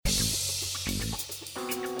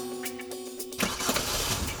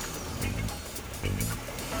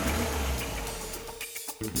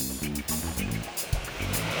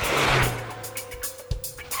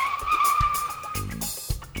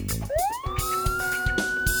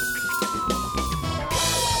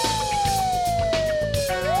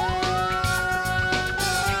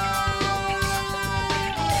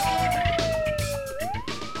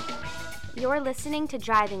You're listening to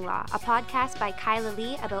Driving Law, a podcast by Kyla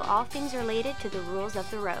Lee about all things related to the rules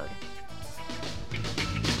of the road.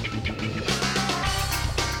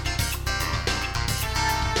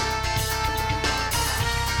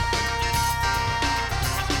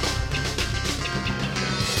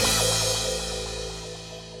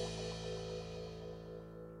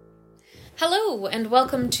 Hello, and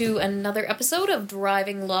welcome to another episode of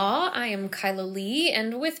Driving Law. I am Kyla Lee,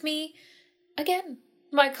 and with me, again,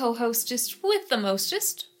 my co-hostess with the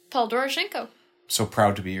mostest, Paul Doroshenko. So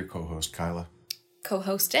proud to be your co-host, Kyla.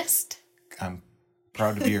 Co-hostess? I'm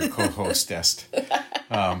proud to be your co-hostess.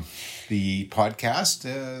 The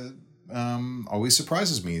podcast always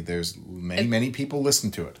surprises me. There's many people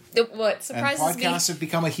listen to it. What surprises me? And podcasts have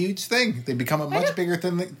become a huge thing. They've become a much bigger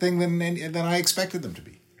thing than I expected them to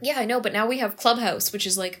be. Yeah, I know, but now we have Clubhouse, which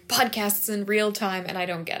is like podcasts in real time, and I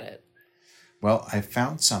don't get it. Well, I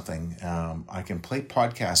found something. I can play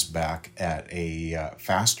podcasts back at a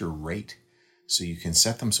faster rate. So you can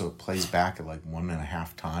set them so it plays back at like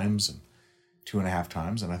 1.5 times and 2.5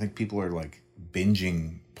 times. And I think people are like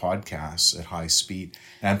binging podcasts at high speed.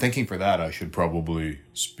 And I'm thinking for that, I should probably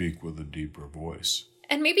speak with a deeper voice.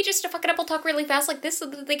 And maybe just to fuck it up, we'll talk really fast like this so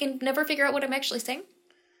that they can never figure out what I'm actually saying.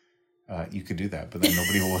 You could do that, but then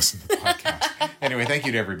nobody will listen to the podcast. Anyway, thank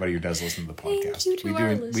you to everybody who does listen to the podcast. Thank you to our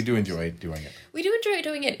listeners. We do enjoy doing it. We do enjoy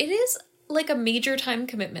doing it. It is like a major time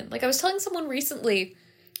commitment. Like I was telling someone recently,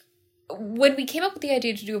 when we came up with the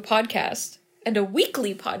idea to do a podcast and a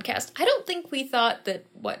weekly podcast, I don't think we thought that,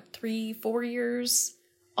 3-4 years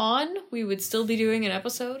on, we would still be doing an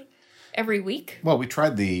episode every week. Well, we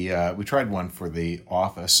tried one for The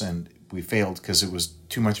Office, and we failed because it was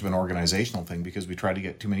too much of an organizational thing because we tried to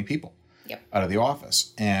get too many people out of the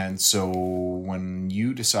office. And so when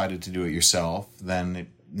you decided to do it yourself, then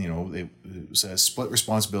it was a split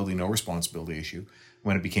responsibility, no responsibility issue.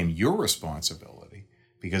 When it became your responsibility,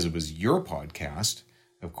 because it was your podcast,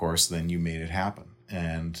 of course, then you made it happen.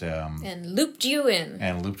 And looped you in.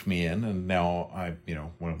 And looped me in. And now I,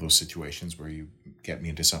 one of those situations where you get me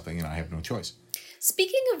into something and I have no choice.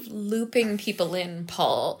 Speaking of looping people in,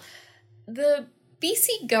 Paul, the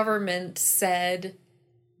BC government said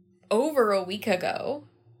over a week ago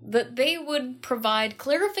that they would provide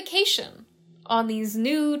clarification on these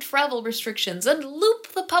new travel restrictions and loop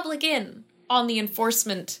the public in on the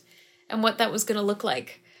enforcement and what that was going to look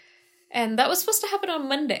like. And that was supposed to happen on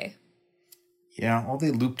Monday. Yeah, all they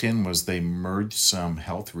looped in was they merged some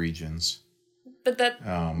health regions. But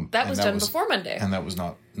that was done before Monday. And that was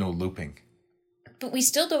no looping. But we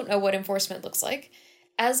still don't know what enforcement looks like.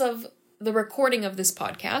 As of the recording of this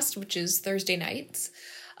podcast, which is Thursday nights,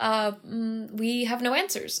 we have no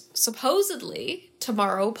answers. Supposedly,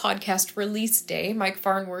 tomorrow, podcast release day, Mike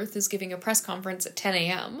Farnworth is giving a press conference at 10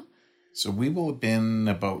 a.m. So we will have been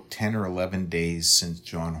about 10 or 11 days since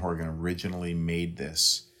John Horgan originally made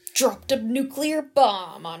this. Dropped a nuclear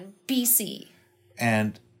bomb on BC.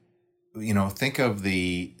 And, think of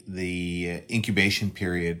the incubation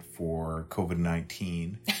period for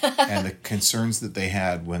COVID-19 and the concerns that they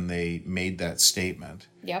had when they made that statement.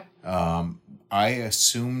 Yep. I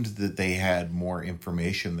assumed that they had more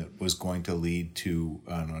information that was going to lead to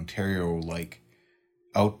an Ontario-like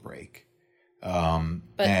outbreak. And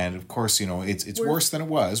of course, it's worse than it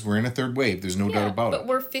was. We're in a third wave. There's no doubt about it. But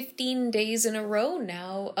we're 15 days in a row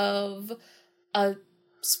now of a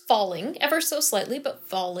falling, ever so slightly, but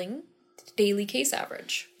falling daily case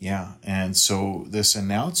average. Yeah. And so this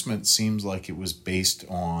announcement seems like it was based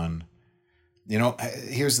on,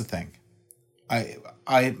 here's the thing.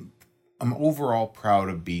 I'm overall proud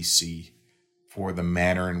of BC for the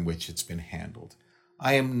manner in which it's been handled.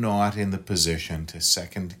 I am not in the position to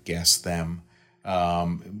second guess them.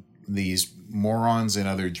 These morons in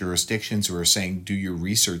other jurisdictions who are saying, do your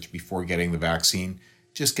research before getting the vaccine.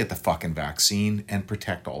 Just get the fucking vaccine and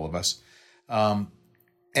protect all of us.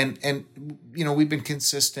 And we've been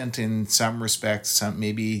consistent in some respects.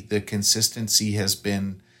 Maybe the consistency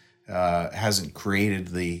hasn't created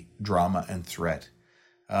the drama and threat.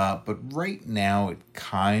 But right now it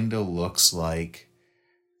kind of looks like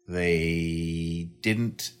they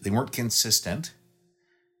weren't consistent.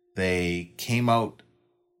 They came out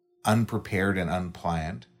unprepared and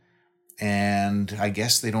unplanned. And I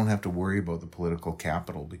guess they don't have to worry about the political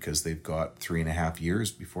capital because they've got 3.5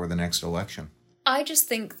 years before the next election. I just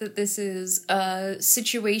think that this is a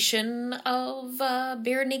situation of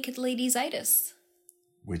bare naked ladies-itis.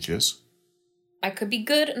 Which is? I could be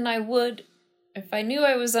good and I would if I knew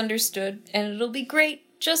I was understood, and it'll be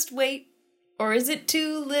great. Just wait. Or is it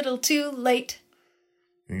too little too late?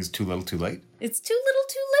 You think it's too little too late? It's too little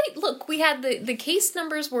too late. Look, we had the case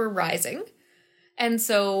numbers were rising. And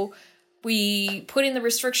so We put in the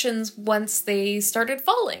restrictions once they started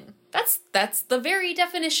falling. That's the very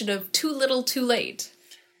definition of too little, too late.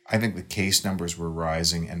 I think the case numbers were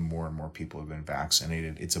rising and more people have been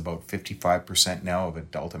vaccinated. It's about 55% now of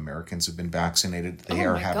adult Americans have been vaccinated. They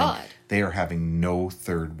are having no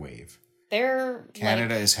third wave.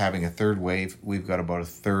 Canada is having a third wave. We've got about a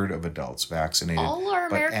third of adults vaccinated. All our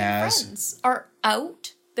American friends are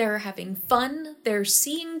out. They're having fun. They're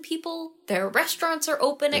seeing people. Their restaurants are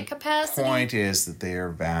open at capacity. The point is that they are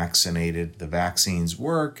vaccinated. The vaccines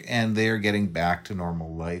work, and they're getting back to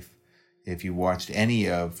normal life. If you watched any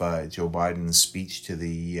of Joe Biden's speech to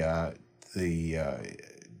the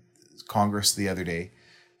Congress the other day,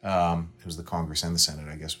 it was the Congress and the Senate,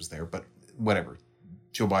 I guess, was there, but whatever.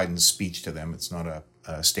 Joe Biden's speech to them, it's not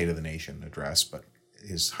a State of the Nation address, but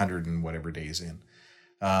his 100 and whatever days in.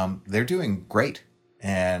 They're doing great.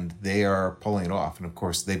 And they are pulling it off. And of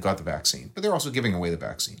course, they've got the vaccine. But they're also giving away the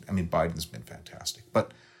vaccine. I mean, Biden's been fantastic.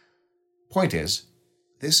 But point is,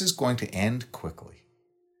 this is going to end quickly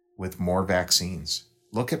with more vaccines.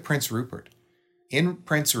 Look at Prince Rupert. In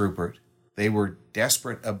Prince Rupert, they were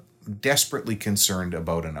desperately concerned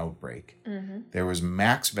about an outbreak. Mm-hmm. There was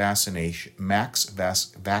max vaccination. Jesus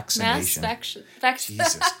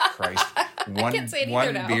Christ. I can't say it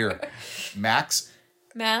either now. Beer. Mass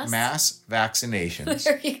vaccinations.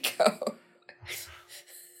 There you go.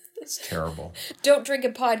 It's terrible. Don't drink a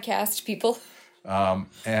podcast, people.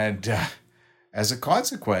 And as a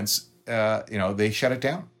consequence, they shut it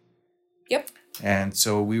down. Yep. And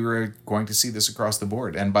so we were going to see this across the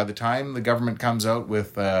board. And by the time the government comes out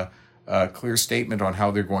with a clear statement on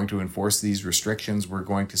how they're going to enforce these restrictions, we're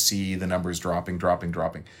going to see the numbers dropping.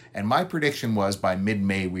 And my prediction was by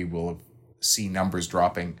mid-May, we will see numbers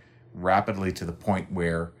dropping rapidly to the point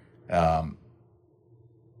where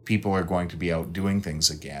people are going to be out doing things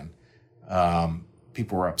again.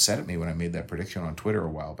 People were upset at me when I made that prediction on Twitter a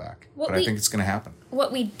while back. I think it's going to happen.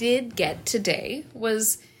 What we did get today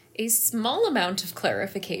was a small amount of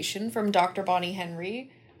clarification from Dr. Bonnie Henry,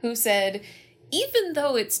 who said, even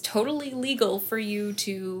though it's totally legal for you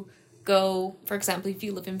to go, for example, if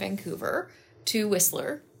you live in Vancouver, to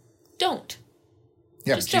Whistler, don't.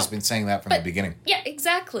 Yeah, but she's been saying that from the beginning. Yeah,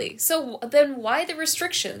 exactly. So then why the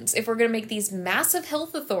restrictions if we're going to make these massive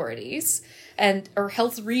health authorities or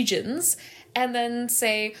health regions and then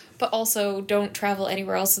say, but also don't travel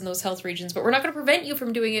anywhere else in those health regions, but we're not going to prevent you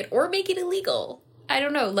from doing it or make it illegal? I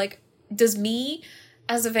don't know. Like, does me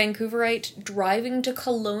as a Vancouverite driving to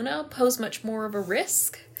Kelowna pose much more of a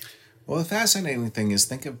risk? Well, the fascinating thing is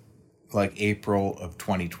think of like April of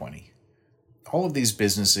 2020. All of these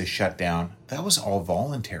businesses shut down. That was all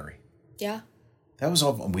voluntary. Yeah. That was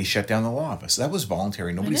all. We shut down the law office. That was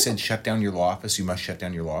voluntary. Nobody said shut down your law office. You must shut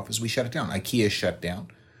down your law office. We shut it down. IKEA shut down.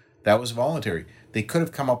 That was voluntary. They could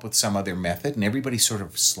have come up with some other method, and everybody sort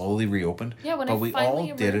of slowly reopened. Yeah, when I finally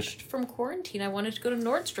emerged from quarantine, I wanted to go to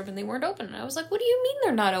Nordstrom, and they weren't open. And I was like, what do you mean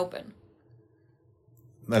they're not open?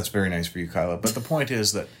 That's very nice for you, Kyla. But the point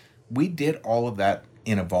is that we did all of that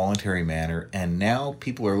in a voluntary manner, and now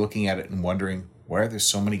people are looking at it and wondering, why are there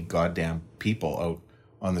so many goddamn people out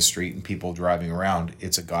on the street and people driving around?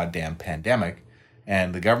 It's a goddamn pandemic.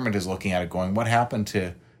 And the government is looking at it going, what happened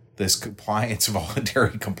to this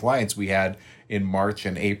voluntary compliance we had in March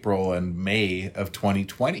and April and May of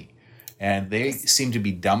 2020? And they seem to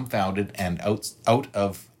be dumbfounded and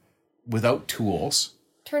without tools.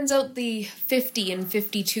 Turns out the 50 and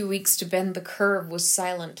 52 weeks to bend the curve was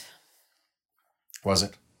silent. Was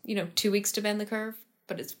it? 2 weeks to bend the curve,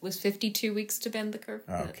 but it was 52 weeks to bend the curve.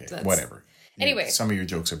 Okay, whatever. Anyway. Some of your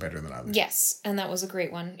jokes are better than others. Yes, and that was a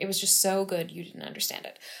great one. It was just so good you didn't understand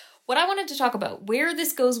it. What I wanted to talk about, where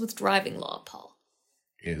this goes with driving law, Paul,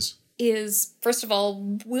 is, first of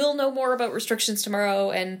all, we'll know more about restrictions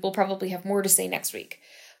tomorrow, and we'll probably have more to say next week.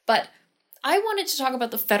 But I wanted to talk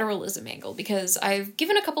about the federalism angle, because I've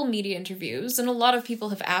given a couple media interviews, and a lot of people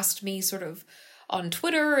have asked me sort of on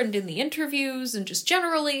Twitter and in the interviews and just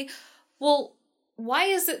generally, well, why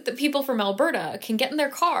is it that people from Alberta can get in their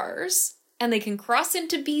cars and they can cross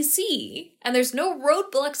into BC and there's no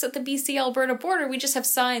roadblocks at the BC-Alberta border? We just have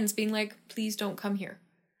signs being like, please don't come here.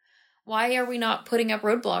 Why are we not putting up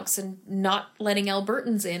roadblocks and not letting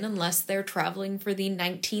Albertans in unless they're traveling for the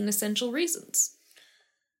 19 essential reasons?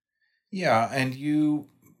 Yeah, and you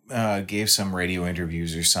gave some radio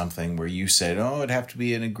interviews or something where you said, it'd have to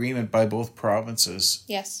be an agreement by both provinces.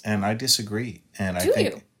 Yes. And I disagree. And Do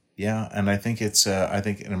you? Yeah, and I think it's an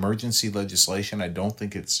emergency legislation. I don't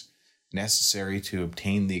think it's necessary to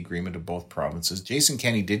obtain the agreement of both provinces. Jason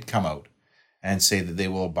Kenney did come out and say that they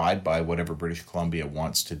will abide by whatever British Columbia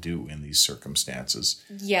wants to do in these circumstances.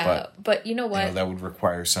 Yeah, but you know what? You know, that would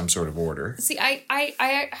require some sort of order. See,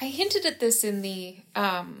 I hinted at this in the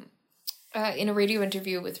in a radio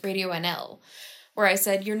interview with Radio NL, where I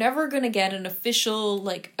said you're never going to get an official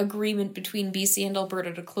like agreement between BC and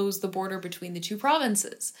Alberta to close the border between the two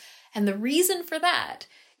provinces, and the reason for that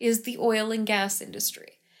is the oil and gas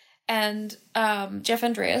industry. And Jeff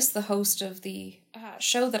Andreas, the host of the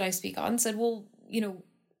show that I speak on, said, well, you know,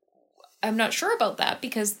 I'm not sure about that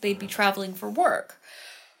because they'd be traveling for work.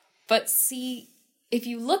 But see, if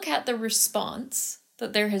you look at the response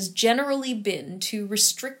that there has generally been to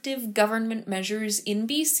restrictive government measures in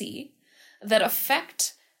BC that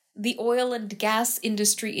affect the oil and gas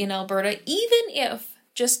industry in Alberta, even if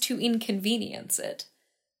just to inconvenience it,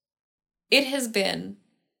 it has been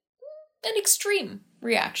an extreme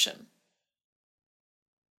reaction.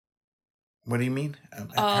 What do you mean?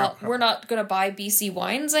 We're not going to buy BC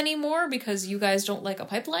wines anymore because you guys don't like a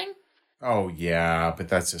pipeline? Oh, yeah, but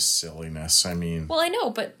that's just silliness. I mean... Well, I know,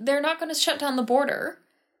 but they're not going to shut down the border.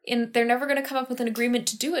 And they're never going to come up with an agreement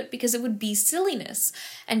to do it because it would be silliness.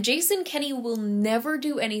 And Jason Kenney will never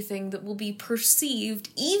do anything that will be perceived,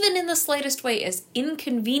 even in the slightest way, as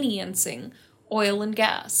inconveniencing oil and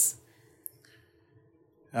gas.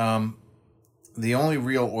 The only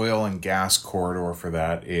real oil and gas corridor for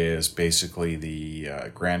that is basically the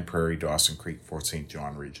Grand Prairie, Dawson Creek, Fort St.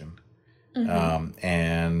 John region. Mm-hmm.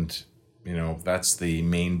 And, you know, that's the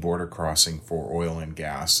main border crossing for oil and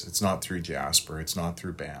gas. It's not through Jasper. It's not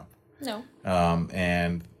through Banff. No.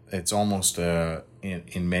 And it's almost,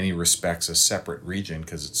 in many respects, a separate region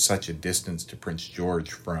because it's such a distance to Prince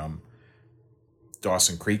George from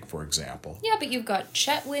Dawson Creek, for example. Yeah, but you've got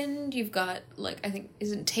Chetwynd, you've got, like, I think,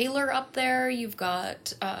 isn't Taylor up there? You've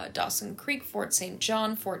got Dawson Creek, Fort St.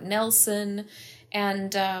 John, Fort Nelson,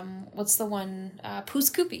 and what's the one?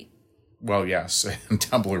 Pouce Coupe. Well, yes, and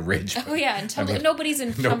Tumbler Ridge. Oh, yeah, and nobody's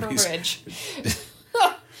in Tumbler Ridge.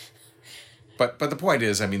 But the point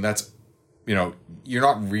is, I mean, that's, you know, you're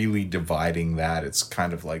not really dividing that. It's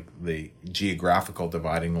kind of like the geographical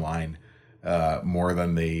dividing line more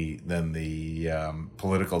than the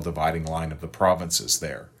political dividing line of the provinces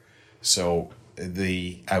there. So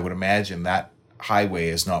I would imagine that highway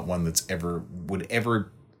is not one that's would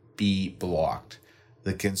ever be blocked.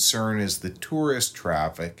 The concern is the tourist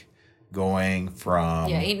traffic going from...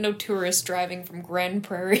 Yeah, ain't no tourist driving from Grand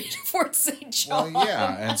Prairie to Fort St. John. Well,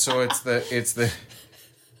 yeah, and so it's the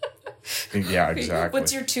yeah, exactly.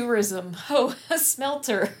 What's your tourism? Oh, a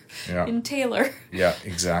smelter in Taylor. Yeah,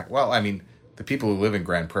 exactly. Well, I mean, the people who live in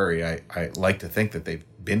Grand Prairie, I like to think that they've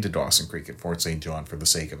been to Dawson Creek and Fort St. John for the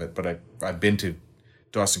sake of it, but I've been to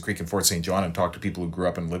Dawson Creek and Fort St. John and talked to people who grew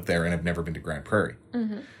up and lived there and have never been to Grand Prairie.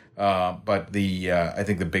 Mm-hmm. But I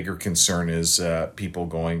think the bigger concern is people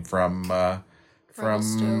going from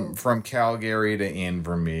Calgary to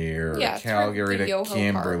Invermere, or Calgary to Yoho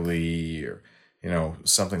Kimberley, Park. Or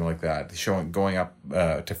something like that. Going up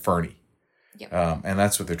to Fernie. Yep. And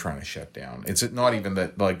that's what they're trying to shut down. It's not even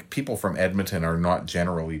that, like, people from Edmonton are not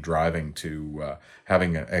generally driving to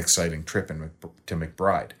having an exciting trip to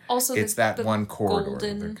McBride. Also, it's that one corridor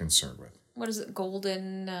that they're concerned with. What is it?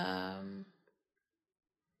 Golden.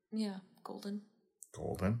 Yeah, Golden.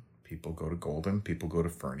 Golden. People go to Golden. People go to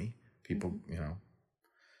Fernie. People,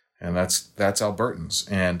 and that's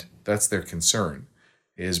Albertans, and that's their concern,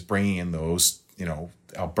 is bringing in those,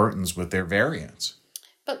 Albertans with their variants.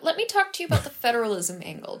 But let me talk to you about the federalism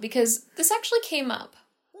angle, because this actually came up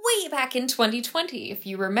way back in 2020, if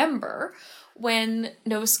you remember, when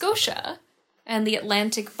Nova Scotia and the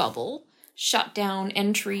Atlantic bubble shut down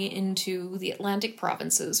entry into the Atlantic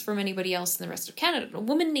provinces from anybody else in the rest of Canada. A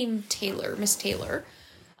woman named Taylor, Miss Taylor,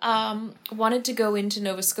 wanted to go into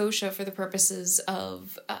Nova Scotia for the purposes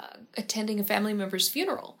of attending a family member's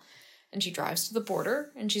funeral. And she drives to the border,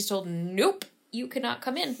 and she's told, nope, you cannot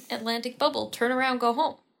come in. Atlantic bubble, turn around, go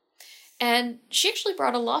home. And she actually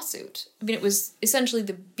brought a lawsuit. I mean, it was essentially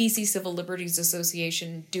the BC Civil Liberties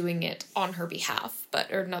Association doing it on her behalf, the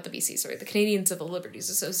Canadian Civil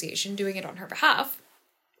Liberties Association doing it on her behalf.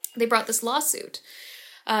 They brought this lawsuit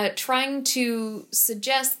trying to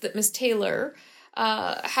suggest that Miss Taylor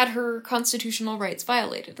had her constitutional rights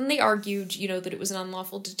violated. And they argued, that it was an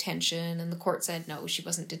unlawful detention, and the court said, no, she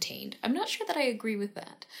wasn't detained. I'm not sure that I agree with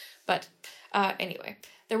that. But anyway,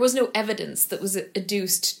 there was no evidence that was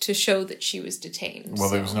adduced to show that she was detained. Well,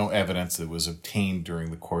 there was no evidence that was obtained during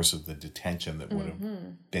the course of the detention that would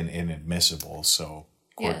have been inadmissible, so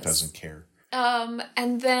court doesn't care.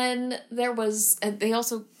 And then there was, they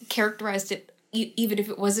also characterized it, even if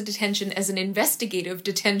it was a detention, as an investigative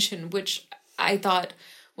detention, which I thought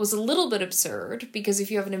was a little bit absurd, because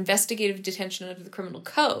if you have an investigative detention under the criminal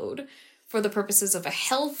code for the purposes of a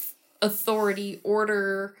health authority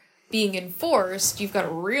order being enforced, you've got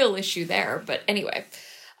a real issue there. But anyway,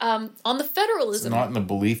 on the federalism... It's not in the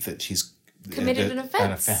belief that she's committed an offense.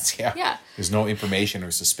 An offense, yeah. Yeah. There's no information or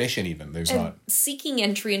suspicion even. There's not... Seeking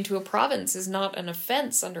entry into a province is not an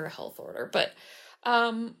offense under a health order. But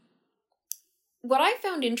what I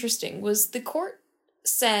found interesting was the court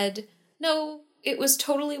said, no, it was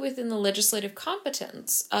totally within the legislative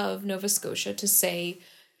competence of Nova Scotia to say,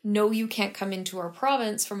 no, you can't come into our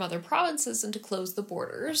province from other provinces, and to close the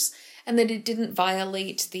borders, and that it didn't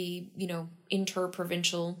violate the,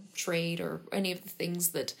 inter-provincial trade or any of the things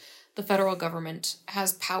that the federal government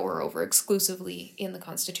has power over exclusively in the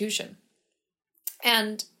Constitution.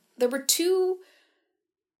 And there were two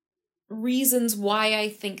reasons why I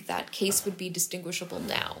think that case would be distinguishable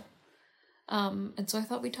now. And so I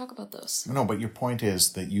thought we'd talk about those. No, but your point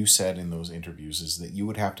is that you said in those interviews is that you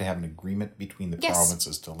would have to have an agreement between the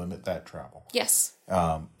provinces to limit that travel. Yes.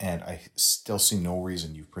 And I still see no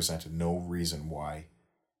reason, you've presented no reason why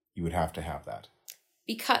you would have to have that.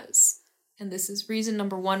 Because, and this is reason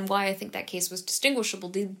number one why I think that case was distinguishable,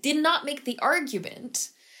 they did not make the argument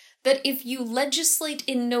that if you legislate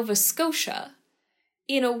in Nova Scotia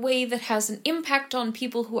in a way that has an impact on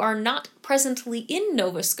people who are not presently in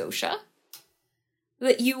Nova Scotia,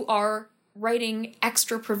 that you are writing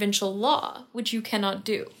extra-provincial law, which you cannot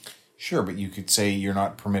do. Sure, but you could say you're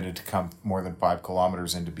not permitted to come more than 5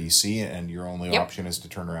 kilometers into BC, and your only option is to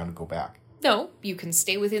turn around and go back. No, you can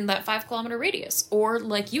stay within that 5-kilometer radius. Or,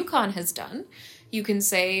 like Yukon has done, you can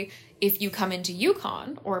say, if you come into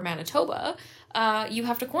Yukon or Manitoba, you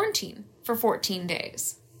have to quarantine for 14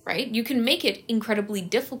 days, right? You can make it incredibly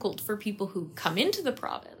difficult for people who come into the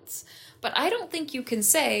province. But I don't think you can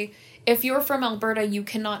say, if you're from Alberta, you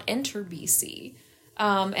cannot enter BC,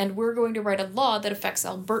 and we're going to write a law that affects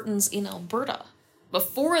Albertans in Alberta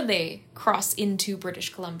before they cross into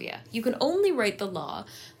British Columbia. You can only write the law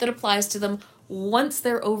that applies to them once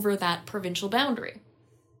they're over that provincial boundary.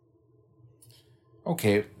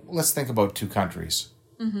 Okay, let's think about two countries.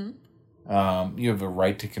 Mm-hmm. You have a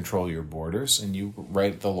right to control your borders, and you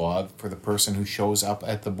write the law for the person who shows up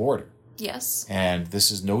at the border. Yes. And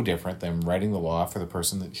this is no different than writing the law for the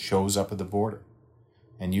person that shows up at the border.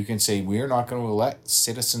 And you can say, we are not going to let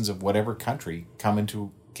citizens of whatever country come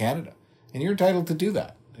into Canada. And you're entitled to do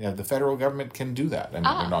that. Yeah, the federal government can do that. And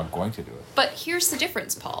they're not going to do it. But here's the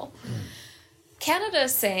difference, Paul. Canada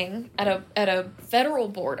is saying at a federal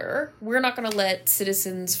border, we're not going to let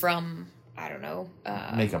citizens from, I don't know.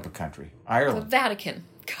 Make up a country. Ireland. The Vatican.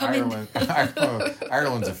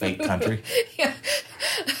 Ireland's a fake country. Yeah.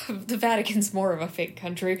 The Vatican's more of a fake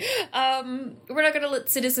country. We're not going to let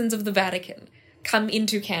citizens of the Vatican come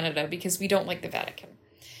into Canada because we don't like the Vatican.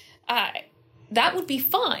 That would be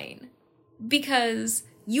fine, because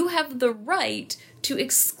you have the right to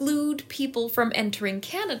exclude people from entering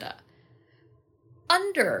Canada.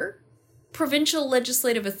 Under provincial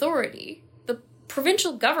legislative authority, the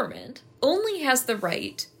provincial government only has the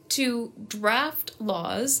right to draft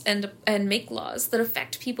laws and make laws that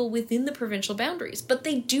affect people within the provincial boundaries. But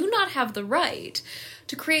they do not have the right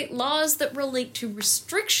to create laws that relate to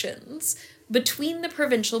restrictions between the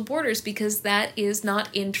provincial borders, because that is not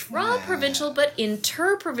intra-provincial, but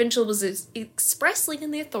inter-provincial, was expressly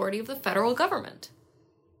in the authority of the federal government.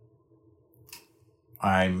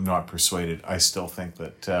 I'm not persuaded. I still think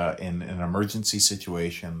that in an emergency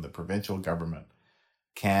situation, the provincial government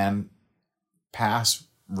can pass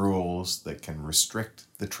rules that can restrict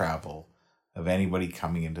the travel of anybody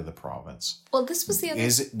coming into the province. Well, this was the other...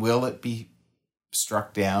 Will it be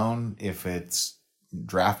struck down if it's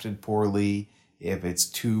drafted poorly, if it's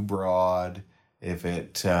too broad, if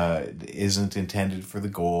it isn't intended for the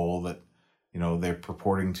goal that they're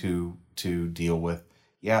purporting to deal with?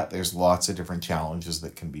 Yeah, there's lots of different challenges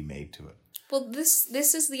that can be made to it. Well, this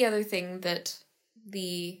is the other thing that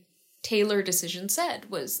the Taylor decision said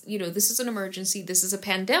was, this is an emergency, this is a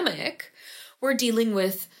pandemic. We're dealing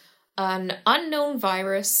with an unknown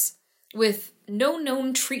virus with no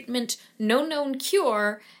known treatment, no known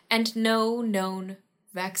cure, and no known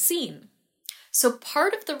vaccine. So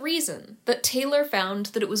part of the reason that Taylor found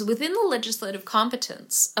that it was within the legislative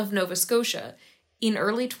competence of Nova Scotia in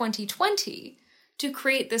early 2020 to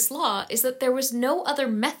create this law is that there was no other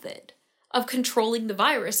method of controlling the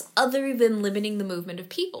virus other than limiting the movement of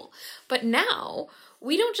people. But now,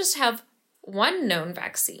 we don't just have one known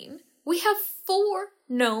vaccine, we have 4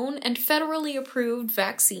 known and federally approved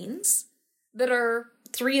vaccines that are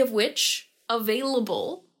 3 of which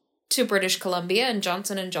available to British Columbia, and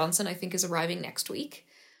Johnson & Johnson, I think, is arriving next week.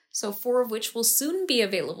 So 4 of which will soon be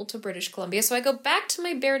available to British Columbia. So I go back to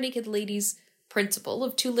my Bare Naked Ladies principle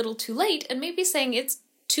of too little, too late, and maybe saying it's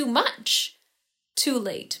too much, too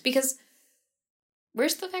late. Because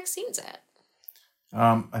where's the vaccines at?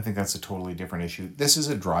 I think that's a totally different issue. This is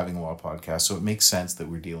a driving law podcast, so it makes sense that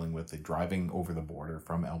we're dealing with the driving over the border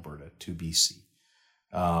from Alberta to BC.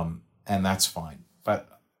 And that's fine.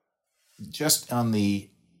 But just on the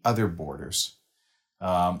other borders,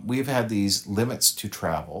 we've had these limits to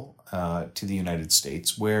travel to the United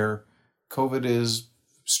States where COVID is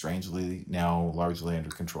strangely now largely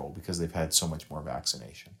under control because they've had so much more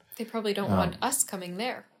vaccination. They probably don't want us coming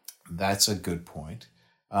there. That's a good point.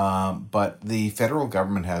 But the federal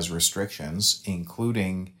government has restrictions,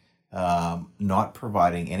 including not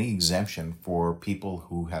providing any exemption for people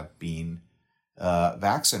who have been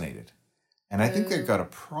vaccinated. And I think they've got a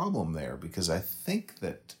problem there because I think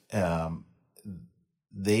that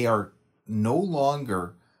they are no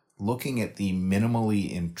longer looking at the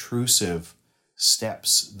minimally intrusive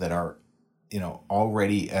steps that are,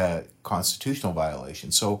 already a constitutional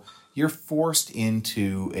violation. So you're forced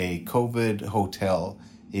into a COVID hotel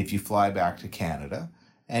if you fly back to Canada,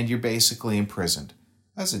 and you're basically imprisoned.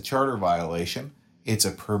 That's a charter violation. It's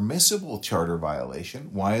a permissible charter violation.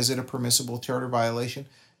 Why is it a permissible charter violation?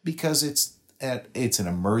 Because it's an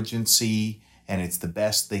emergency, and it's the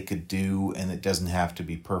best they could do, and it doesn't have to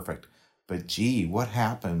be perfect. But gee, what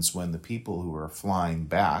happens when the people who are flying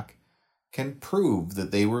back can prove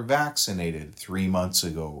that they were vaccinated 3 months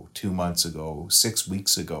ago, 2 months ago, 6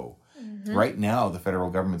 weeks ago? Mm-hmm. Right now, the federal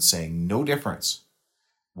government's saying no difference.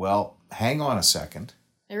 Well, hang on a second.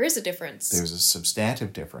 There is a difference. There's a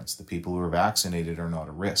substantive difference. The people who are vaccinated are not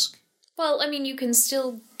at risk. Well, I mean, you can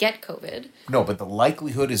still get COVID. No, but the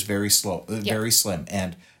likelihood is very slim,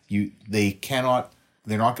 and they're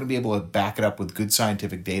not going to be able to back it up with good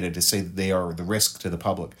scientific data to say that they are the risk to the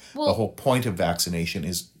public. Well, the whole point of vaccination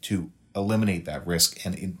is to eliminate that risk,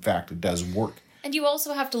 and in fact, it does work. And you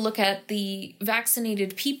also have to look at the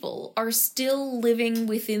vaccinated people are still living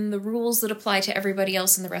within the rules that apply to everybody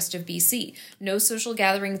else in the rest of BC. No social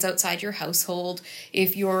gatherings outside your household.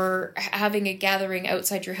 If you're having a gathering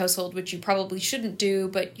outside your household, which you probably shouldn't do,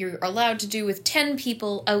 but you're allowed to do with 10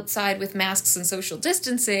 people outside with masks and social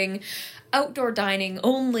distancing, outdoor dining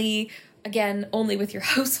only, again, only with your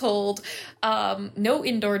household, no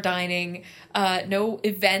indoor dining, no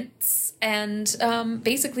events, and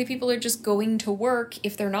basically people are just going to work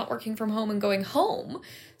if they're not working from home and going home.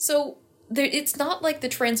 So it's not like the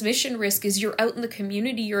transmission risk is you're out in the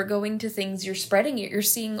community, you're going to things, you're spreading it, you're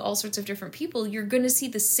seeing all sorts of different people. You're going to see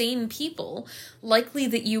the same people likely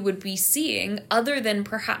that you would be seeing other than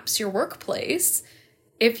perhaps your workplace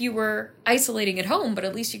if you were isolating at home, but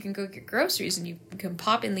at least you can go get groceries and you can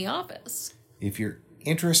pop in the office. If your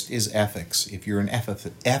interest is ethics, if you're an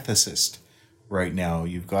ethicist right now,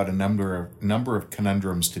 you've got a number of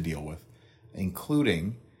conundrums to deal with,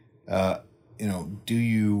 including, do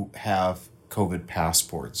you have COVID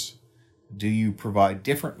passports? Do you provide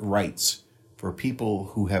different rights for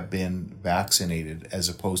people who have been vaccinated as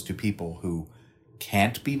opposed to people who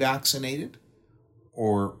can't be vaccinated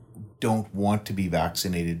or don't want to be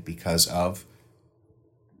vaccinated because of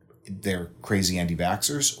they're crazy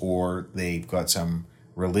anti-vaxxers or they've got some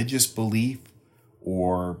religious belief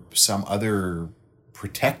or some other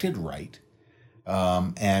protected right?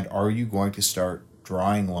 And are you going to start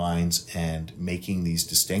drawing lines and making these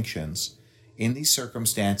distinctions in these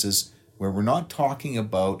circumstances where we're not talking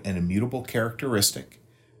about an immutable characteristic?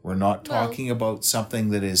 We're not talking about something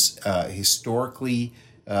that is historically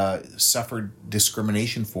suffered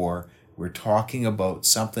discrimination for. We're talking about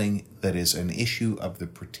something that is an issue of the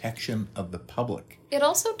protection of the public. It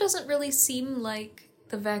also doesn't really seem like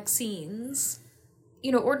the vaccines.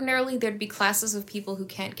 Ordinarily there'd be classes of people who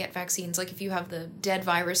can't get vaccines. Like if you have the dead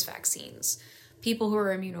virus vaccines, people who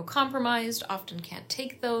are immunocompromised often can't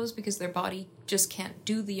take those because their body just can't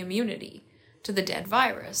do the immunity to the dead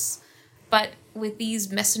virus. But with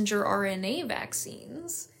these messenger RNA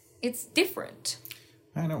vaccines, it's different.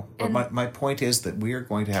 I know, but my point is that we are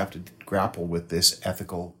going to have to grapple with this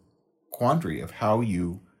ethical quandary of how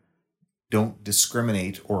you don't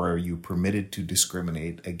discriminate, or are you permitted to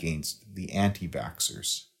discriminate against the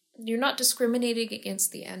anti-vaxxers? You're not discriminating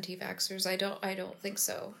against the anti-vaxxers. I don't think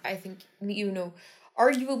so. I think,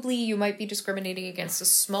 arguably you might be discriminating against a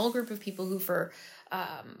small group of people who for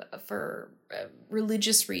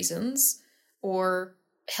religious reasons or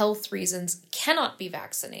health reasons cannot be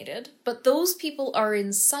vaccinated, but those people are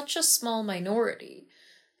in such a small minority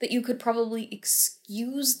that you could probably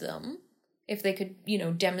excuse them if they could,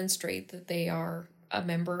 demonstrate that they are a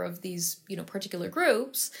member of these, particular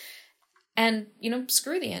groups, And,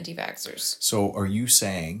 screw the anti-vaxxers. So are you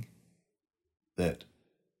saying that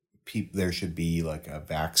there should be like a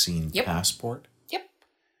vaccine passport? Yep.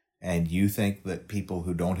 And you think that people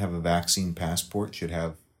who don't have a vaccine passport should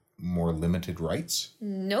have more limited rights?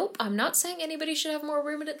 Nope. I'm not saying anybody should have more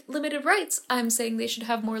limited rights. I'm saying they should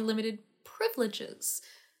have more limited privileges.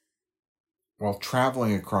 Well,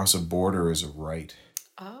 traveling across a border is a right.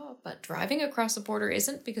 Oh, but driving across a border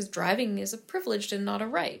isn't, because driving is a privilege and not a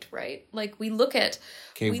right, right? Like, we look at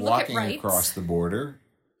walking rights. Across the border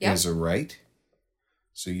is a right?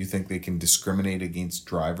 So you think they can discriminate against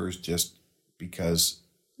drivers just because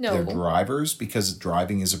they're drivers? Because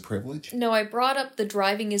driving is a privilege? No, I brought up the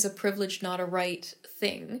driving is a privilege, not a right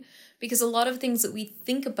thing, because a lot of things that we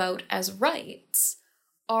think about as rights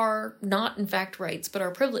are not in fact rights, but are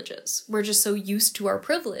privileges. We're just so used to our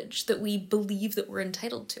privilege that we believe that we're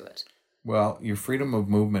entitled to it. Well, your freedom of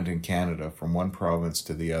movement in Canada from one province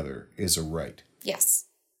to the other is a right. Yes.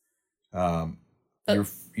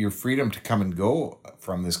 Your freedom to come and go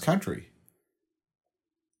from this country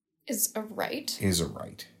is a right. Is a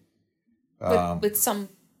right. With some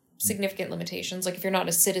significant limitations. Like, if you're not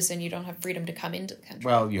a citizen, you don't have freedom to come into the country.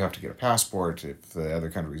 Well, you have to get a passport if the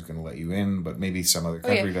other country is going to let you in, but maybe some other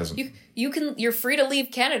country doesn't. You're free to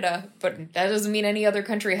leave Canada, but that doesn't mean any other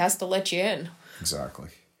country has to let you in. Exactly.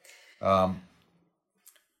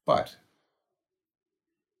 But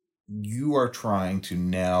you are trying to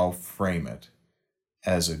now frame it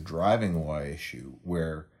as a driving law issue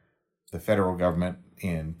where the federal government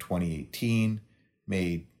in 2018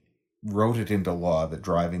 wrote it into law that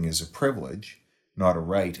driving is a privilege, not a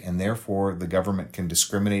right, and therefore the government can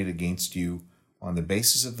discriminate against you on the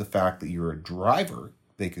basis of the fact that you're a driver.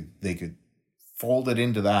 They could fold it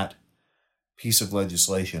into that piece of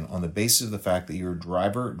legislation on the basis of the fact that you're a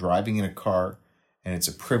driver driving in a car, and it's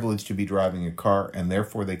a privilege to be driving a car, and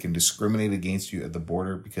therefore they can discriminate against you at the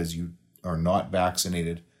border because you are not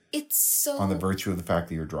vaccinated. It's so... on the virtue of the fact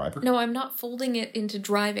that you're a driver? No, I'm not folding it into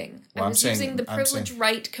driving. Well, I was using the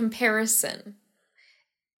privilege-right comparison.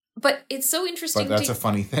 But it's so interesting. But that's a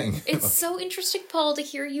funny thing. It's so interesting, Paul, to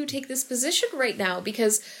hear you take this position right now,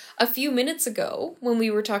 because a few minutes ago, when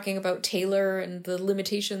we were talking about Taylor and the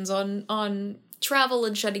limitations on travel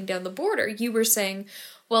and shutting down the border, you were saying,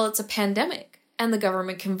 well, it's a pandemic, and the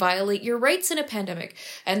government can violate your rights in a pandemic,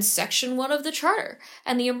 and Section 1 of the Charter,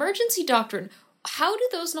 and the emergency doctrine. How do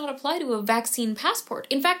those not apply to a vaccine passport?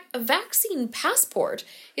 In fact, a vaccine passport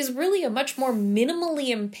is really a much more minimally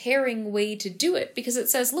impairing way to do it, because it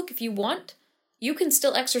says, look, if you want, you can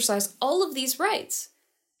still exercise all of these rights.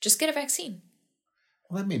 Just get a vaccine.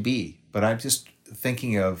 Well, that may be, but I'm just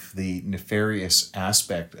thinking of the nefarious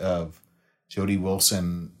aspect of Jody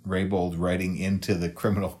Wilson-Raybould writing into the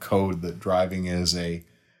criminal code that driving is a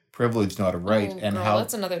privilege, not a right,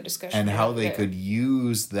 that's another discussion. And how they could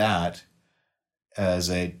use that as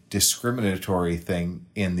a discriminatory thing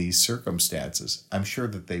in these circumstances. I'm sure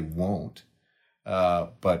that they won't,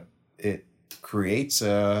 but it creates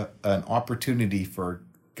an opportunity for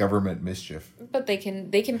government mischief. But they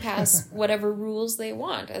can pass whatever rules they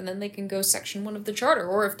want, and then they can go Section 1 of the Charter,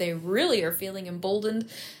 or if they really are feeling emboldened,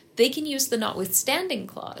 they can use the notwithstanding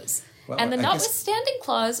clause. Well, and the notwithstanding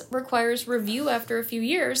clause requires review after a few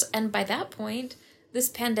years, and by that point, this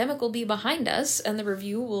pandemic will be behind us, and the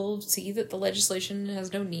review will see that the legislation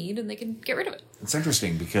has no need, and they can get rid of it. It's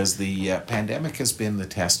interesting, because the pandemic has been the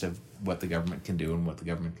test of what the government can do and what the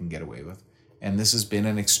government can get away with. And this has been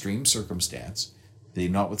an extreme circumstance. The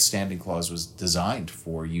notwithstanding clause was designed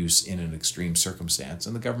for use in an extreme circumstance,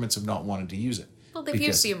 and the governments have not wanted to use it. Well, they've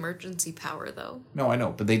used the emergency power, though. No, I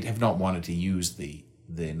know, but they have not wanted to use the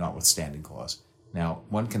notwithstanding clause. Now,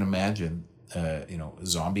 one can imagine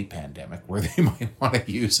zombie pandemic where they might want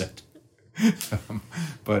to use it.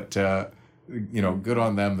 But good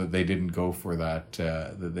on them that they didn't go for that,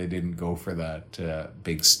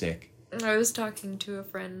 big stick. I was talking to a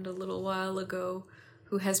friend a little while ago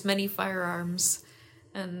who has many firearms,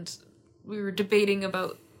 and we were debating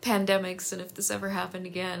about pandemics and if this ever happened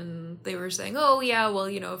again. They were saying, oh yeah, well,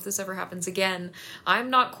 if this ever happens again, I'm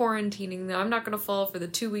not quarantining them. I'm not going to fall for the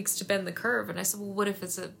 2 weeks to bend the curve. And I said, well, what if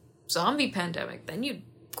it's a zombie pandemic? Then you'd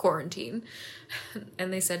quarantine.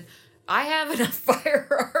 And they said, I have enough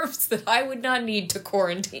firearms that I would not need to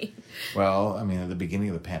quarantine. Well, I mean, at the beginning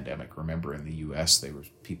of the pandemic, remember in the U.S., there were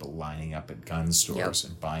people lining up at gun stores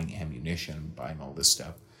and buying ammunition, buying all this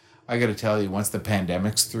stuff. I got to tell you, once the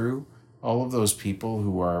pandemic's through, all of those people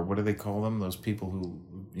who are, what do they call them? Those people who,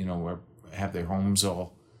 have their homes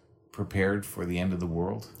all prepared for the end of the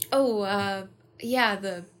world. Oh,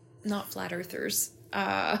 the not flat earthers.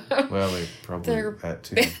 Well, they probably They're- that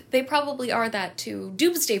too. They probably are that too.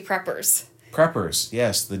 Doomsday preppers. Preppers,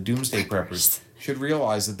 yes, the doomsday preppers should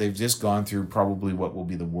realize that they've just gone through probably what will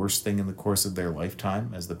be the worst thing in the course of their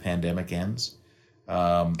lifetime as the pandemic ends,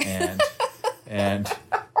 and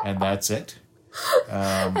that's it.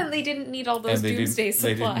 And they didn't need all those doomsday supplies.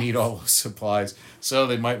 They didn't need all those supplies, so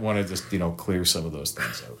they might want to just clear some of those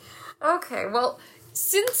things out. Okay, well,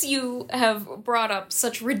 since you have brought up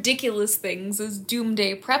such ridiculous things as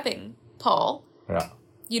doomsday prepping, Paul, Yeah.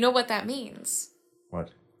 you know what that means. What?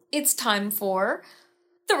 It's time for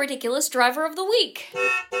the ridiculous driver of the week.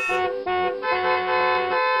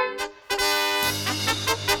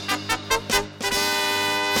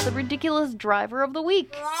 The ridiculous driver of the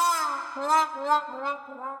week.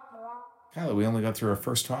 Kyla, we only got through our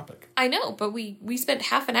first topic. I know, but we spent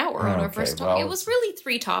half an hour on our Okay, first topic. well- It was really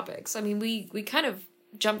 3 topics. I mean, we kind of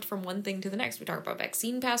jumped from one thing to the next. We talked about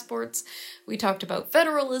vaccine passports, we talked about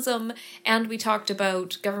federalism, and we talked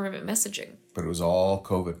about government messaging. But it was all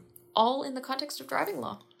COVID. All in the context of driving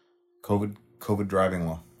law. COVID driving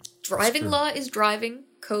law. Driving true. law is driving,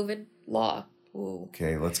 COVID law. Ooh.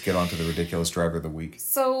 Okay, let's get on to the ridiculous driver of the week.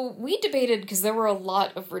 So we debated, because there were a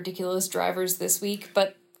lot of ridiculous drivers this week,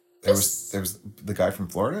 but There was the guy from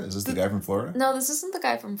Florida? Is this the guy from Florida? no, this isn't the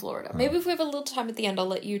guy from Florida. Maybe if we have a little time at the end, I'll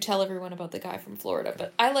let you tell everyone about the guy from Florida.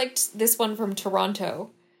 But I liked this one from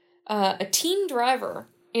Toronto. A teen driver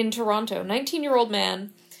in Toronto, 19-year-old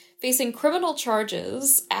man, facing criminal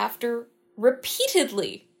charges after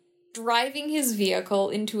repeatedly driving his vehicle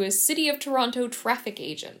into a City of Toronto traffic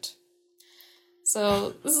agent.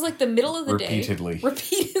 So this is like the middle of the Repeatedly. day.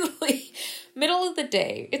 Repeatedly. Middle of the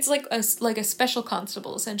day. It's like a special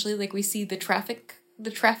constable, essentially. Like we see the traffic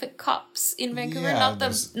cops in Vancouver. Yeah,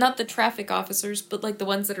 not the traffic officers, but like the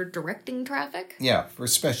ones that are directing traffic. Yeah, for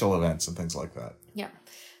special events and things like that. Yeah.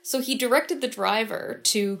 So he directed the driver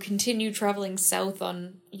to continue traveling south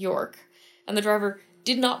on York, and the driver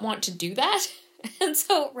did not want to do that. And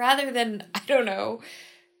so rather than, I don't know,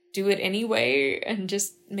 do it anyway and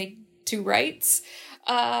just make 2 rights,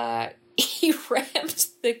 he rammed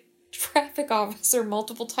the traffic officer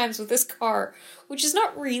multiple times with his car, which is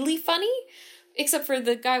not really funny, except for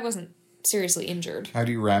the guy wasn't seriously injured. How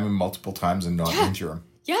do you ram him multiple times and not injure him?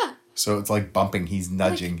 Yeah. So it's like bumping, he's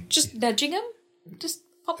nudging. Like, just nudging him. Just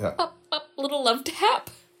pop, Yeah. pop, pop, little love tap.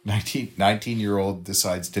 19-year-old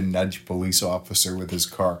decides to nudge police officer with his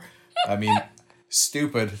car. I mean,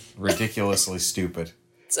 stupid, ridiculously stupid.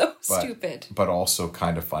 So stupid. But also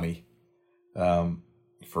kind of funny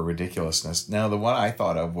for ridiculousness. Now, the one I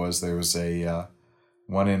thought of was there was a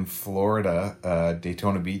one in Florida,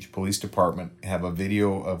 Daytona Beach Police Department have a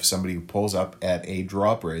video of somebody who pulls up at a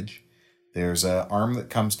drawbridge. There's an arm that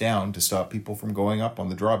comes down to stop people from going up on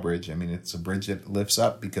the drawbridge. I mean, it's a bridge that lifts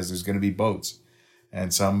up because there's going to be boats.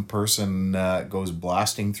 And some person goes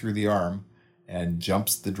blasting through the arm and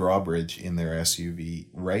jumps the drawbridge in their SUV.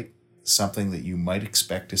 Right, something that you might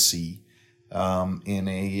expect to see in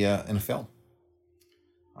a film.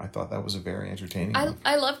 I thought that was a very entertaining one.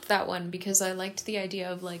 I loved that one because I liked the idea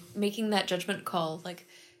of like making that judgment call. Like,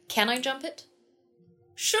 can I jump it?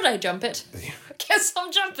 Should I jump it? Guess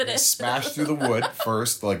I'm jumping it. Smash through the wood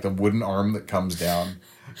first, like the wooden arm that comes down,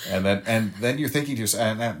 and then you're thinking to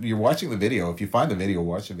yourself, and you're watching the video. If you find the video,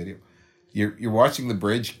 watch the video. You're watching the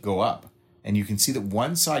bridge go up, and you can see that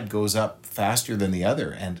one side goes up faster than the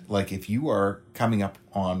other. And like if you are coming up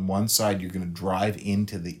on one side, you're going to drive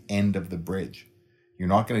into the end of the bridge. You're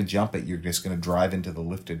not going to jump it. You're just going to drive into the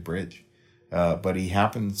lifted bridge. But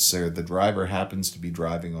the driver happens to be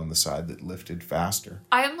driving on the side that lifted faster.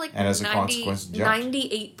 I am like And as a consequence, jumped.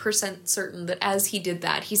 98% certain that as he did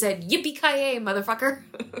that, he said, "Yippee-ki-yay, motherfucker."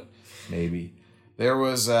 Maybe. There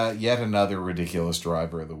was yet another ridiculous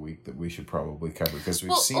driver of the week that we should probably cover because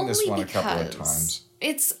we've seen this only one a couple of because times.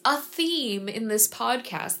 It's a theme in this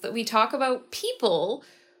podcast that we talk about people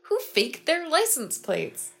who fake their license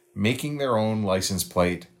plates. Making their own license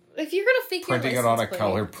plate, If you're going to fake printing your it on license a plate,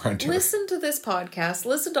 color printer. listen to this podcast,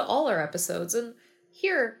 listen to all our episodes, and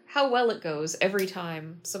hear how well it goes every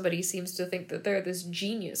time somebody seems to think that they're this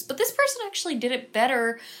genius. But this person actually did it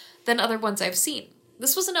better than other ones I've seen.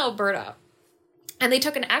 This was in Alberta. And they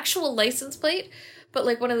took an actual license plate, but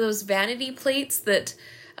like one of those vanity plates that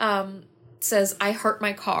says, "I heart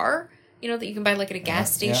my car," you know, that you can buy like at a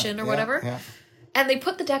gas station or whatever. Yeah. And they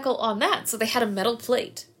put the decal on that, so they had a metal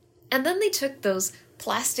plate. And then they took those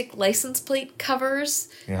plastic license plate covers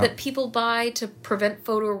that people buy to prevent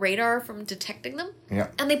photo radar from detecting them. Yeah.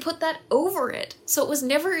 And they put that over it. So it was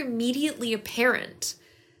never immediately apparent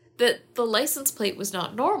that the license plate was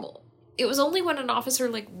not normal. It was only when an officer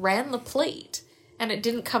like ran the plate and it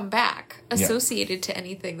didn't come back associated to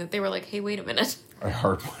anything that they were like, hey, wait a minute. I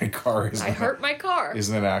hurt my car. I hurt my car.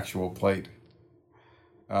 Isn't an actual plate.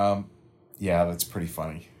 Yeah, that's pretty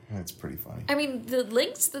funny. That's pretty funny. I mean, the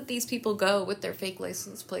lengths that these people go with their fake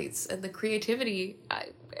license plates and the creativity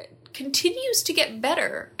continues to get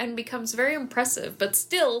better and becomes very impressive, but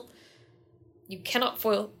still, you cannot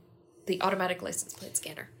foil the automatic license plate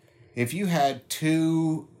scanner. If you had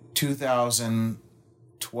two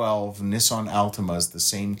 2012 Nissan Altimas the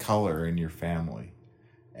same color in your family,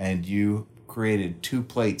 and you created two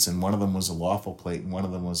plates and one of them was a lawful plate and one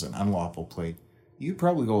of them was an unlawful plate, you'd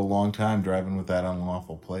probably go a long time driving with that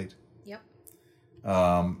unlawful plate. Yep.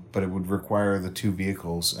 But it would require the two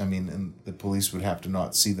vehicles. I mean, and the police would have to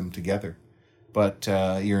not see them together. But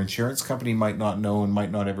your insurance company might not know and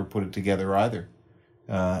might not ever put it together either.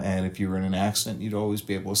 And if you were in an accident, you'd always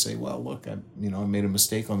be able to say, well, look, I made a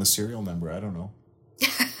mistake on the serial number. I don't know.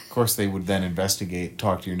 Of course, they would then investigate,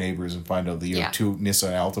 talk to your neighbors, and find out that you have two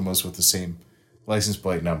Nissan Altimas with the same license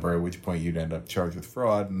plate number, at which point you'd end up charged with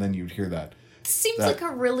fraud, and then you'd hear that. Seems like a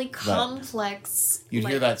really complex... You'd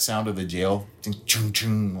hear that sound of the jail, chung,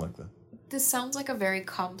 chung, like that. This sounds like a very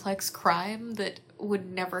complex crime that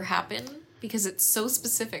would never happen, because it's so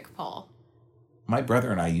specific, Paul. My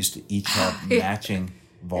brother and I used to each have matching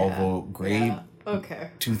Volvo gray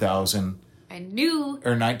 2000... I knew...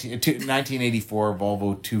 Or 1984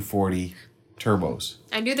 Volvo 240 turbos.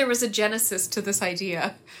 I knew there was a genesis to this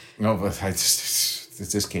idea. No, but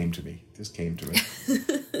this came to me.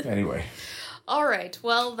 Anyway. All right.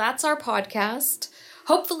 Well, that's our podcast.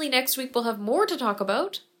 Hopefully next week we'll have more to talk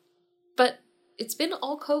about. But it's been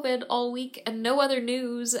all COVID all week and no other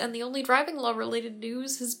news. And the only driving law related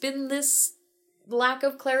news has been this lack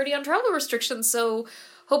of clarity on travel restrictions. So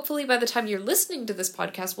hopefully by the time you're listening to this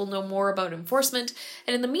podcast, we'll know more about enforcement.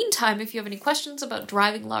 And in the meantime, if you have any questions about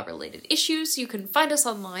driving law related issues, you can find us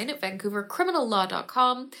online at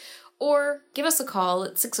vancouvercriminallaw.com or give us a call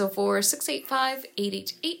at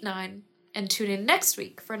 604-685-8889 and tune in next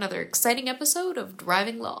week for another exciting episode of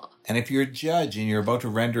Driving Law. And if you're a judge and you're about to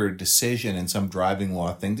render a decision in some driving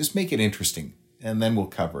law thing, just make it interesting and then we'll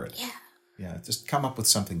cover it. Yeah, just come up with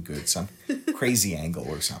something good, some crazy angle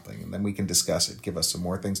or something, and then we can discuss it. Give us some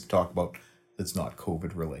more things to talk about that's not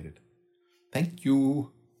COVID related. Thank you.